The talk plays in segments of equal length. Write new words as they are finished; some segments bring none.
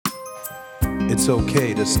It's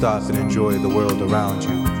okay to stop and enjoy the world around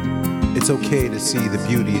you. It's okay to see the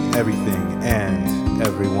beauty in everything and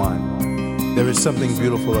everyone. There is something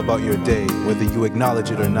beautiful about your day, whether you acknowledge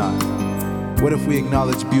it or not. What if we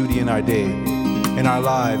acknowledge beauty in our day, in our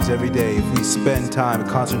lives every day, if we spend time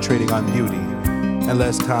concentrating on beauty and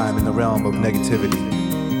less time in the realm of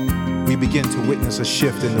negativity? We begin to witness a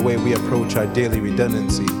shift in the way we approach our daily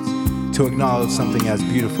redundancies. To acknowledge something as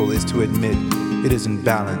beautiful is to admit it is in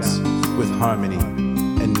balance with harmony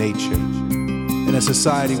and nature. In a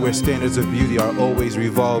society where standards of beauty are always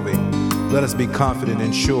revolving, let us be confident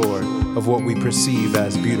and sure of what we perceive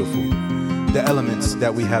as beautiful. The elements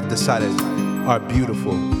that we have decided are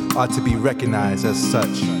beautiful ought to be recognized as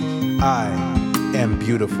such. I am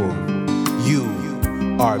beautiful. You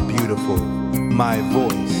are beautiful. My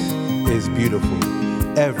voice is beautiful.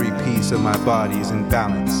 Every piece of my body is in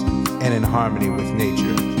balance and in harmony with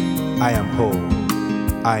nature. I am whole.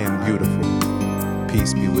 I am beautiful.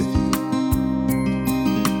 Peace be with you.